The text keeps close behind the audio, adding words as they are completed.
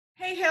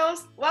Hey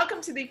Hills, welcome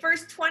to the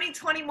first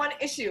 2021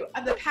 issue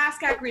of the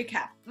Pascack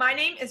Recap. My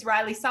name is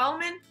Riley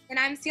Solomon. And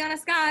I'm Sienna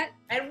Scott.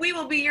 And we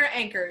will be your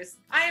anchors.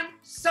 I am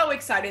so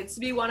excited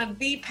to be one of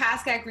the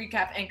Pascack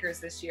Recap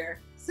anchors this year.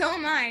 So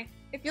am I.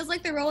 It feels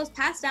like the role was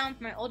passed down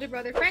from my older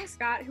brother Frank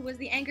Scott, who was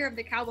the anchor of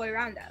the Cowboy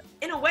Roundup.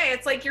 In a way,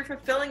 it's like you're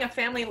fulfilling a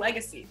family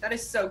legacy. That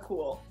is so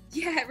cool.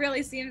 Yeah, it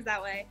really seems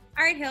that way.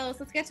 Alright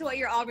Hills, let's get to what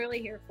you're all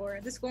really here for,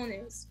 the school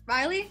news.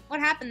 Riley, what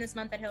happened this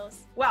month at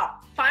Hills? Well,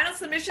 final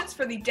submissions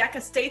for the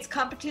DECA States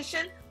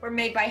competition were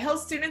made by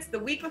Hills students the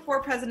week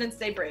before President's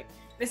Day break.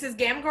 Mrs.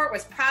 Gamgort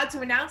was proud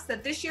to announce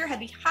that this year had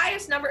the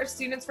highest number of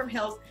students from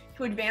Hills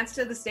to advance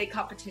to the state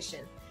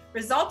competition.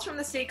 Results from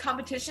the state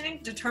competition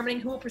determining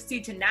who will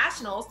proceed to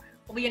nationals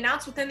will be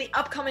announced within the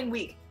upcoming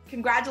week.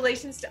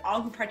 Congratulations to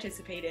all who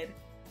participated.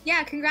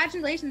 Yeah,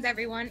 congratulations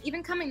everyone.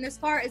 Even coming this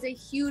far is a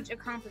huge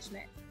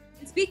accomplishment.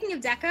 And speaking of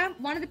DECA,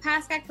 one of the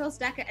Pascack Hills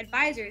DECA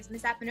advisors,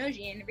 Ms.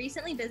 Apanogian,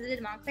 recently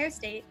visited Montclair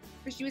State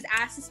where she was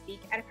asked to speak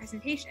at a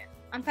presentation.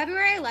 On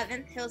February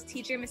 11th, Hills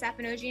teacher Ms.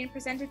 Apanogian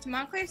presented to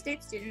Montclair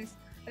State students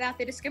about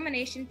the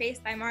discrimination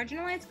faced by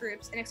marginalized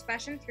groups and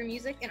expression through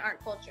music and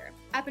art culture.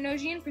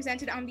 Apanogian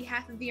presented on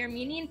behalf of the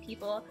Armenian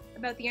people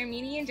about the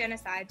Armenian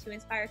genocide to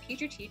inspire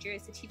future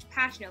teachers to teach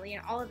passionately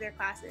in all of their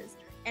classes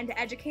and to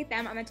educate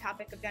them on the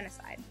topic of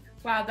genocide.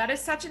 Wow, that is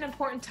such an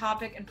important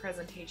topic and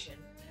presentation.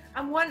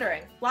 I'm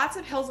wondering, lots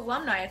of Hills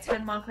alumni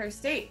attend Montclair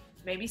State.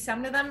 Maybe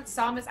some of them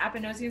saw Ms.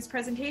 Apanosian's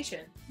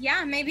presentation.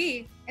 Yeah,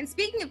 maybe. And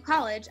speaking of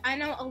college, I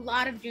know a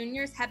lot of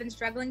juniors have been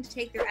struggling to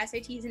take their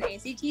SATs and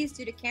ACTs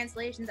due to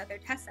cancellations at their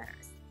test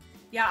centers.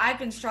 Yeah, I've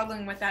been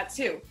struggling with that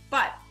too.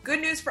 But good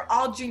news for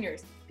all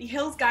juniors. The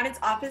Hills Guidance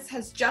Office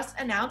has just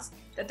announced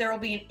that there will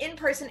be an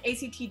in-person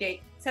ACT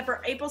date set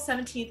for April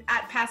 17th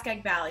at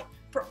Pascack Valley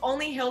for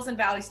only Hills and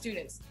Valley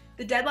students.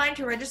 The deadline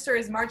to register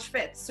is March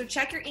 5th, so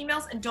check your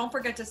emails and don't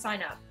forget to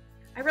sign up.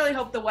 I really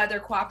hope the weather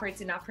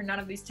cooperates enough for none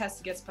of these tests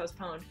to get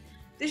postponed.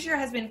 This year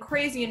has been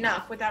crazy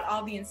enough without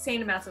all the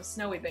insane amounts of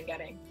snow we've been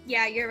getting.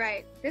 Yeah, you're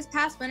right. This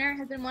past winter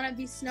has been one of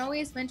the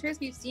snowiest winters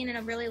we've seen in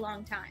a really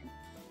long time.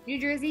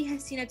 New Jersey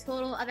has seen a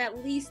total of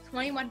at least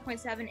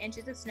 21.7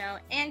 inches of snow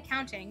and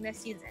counting this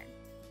season.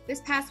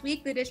 This past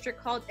week, the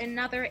district called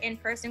another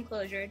in-person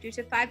closure due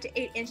to 5 to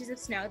 8 inches of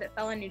snow that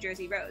fell on New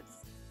Jersey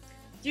roads.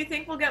 Do you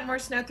think we'll get more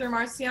snow through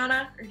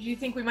Marciana, or do you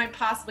think we might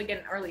possibly get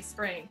an early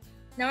spring?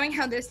 Knowing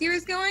how this year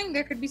is going,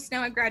 there could be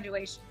snow at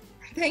graduation.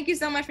 Thank you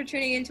so much for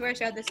tuning into our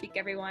show this week,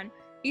 everyone.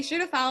 Be sure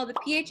to follow the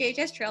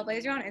PHHS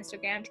Trailblazer on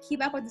Instagram to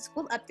keep up with the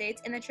school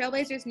updates and the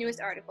Trailblazer's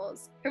newest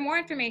articles. For more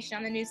information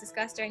on the news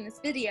discussed during this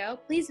video,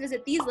 please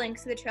visit these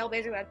links to the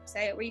Trailblazer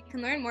website where you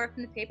can learn more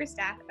from the paper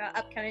staff about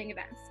upcoming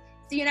events.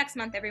 See you next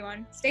month,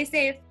 everyone. Stay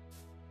safe.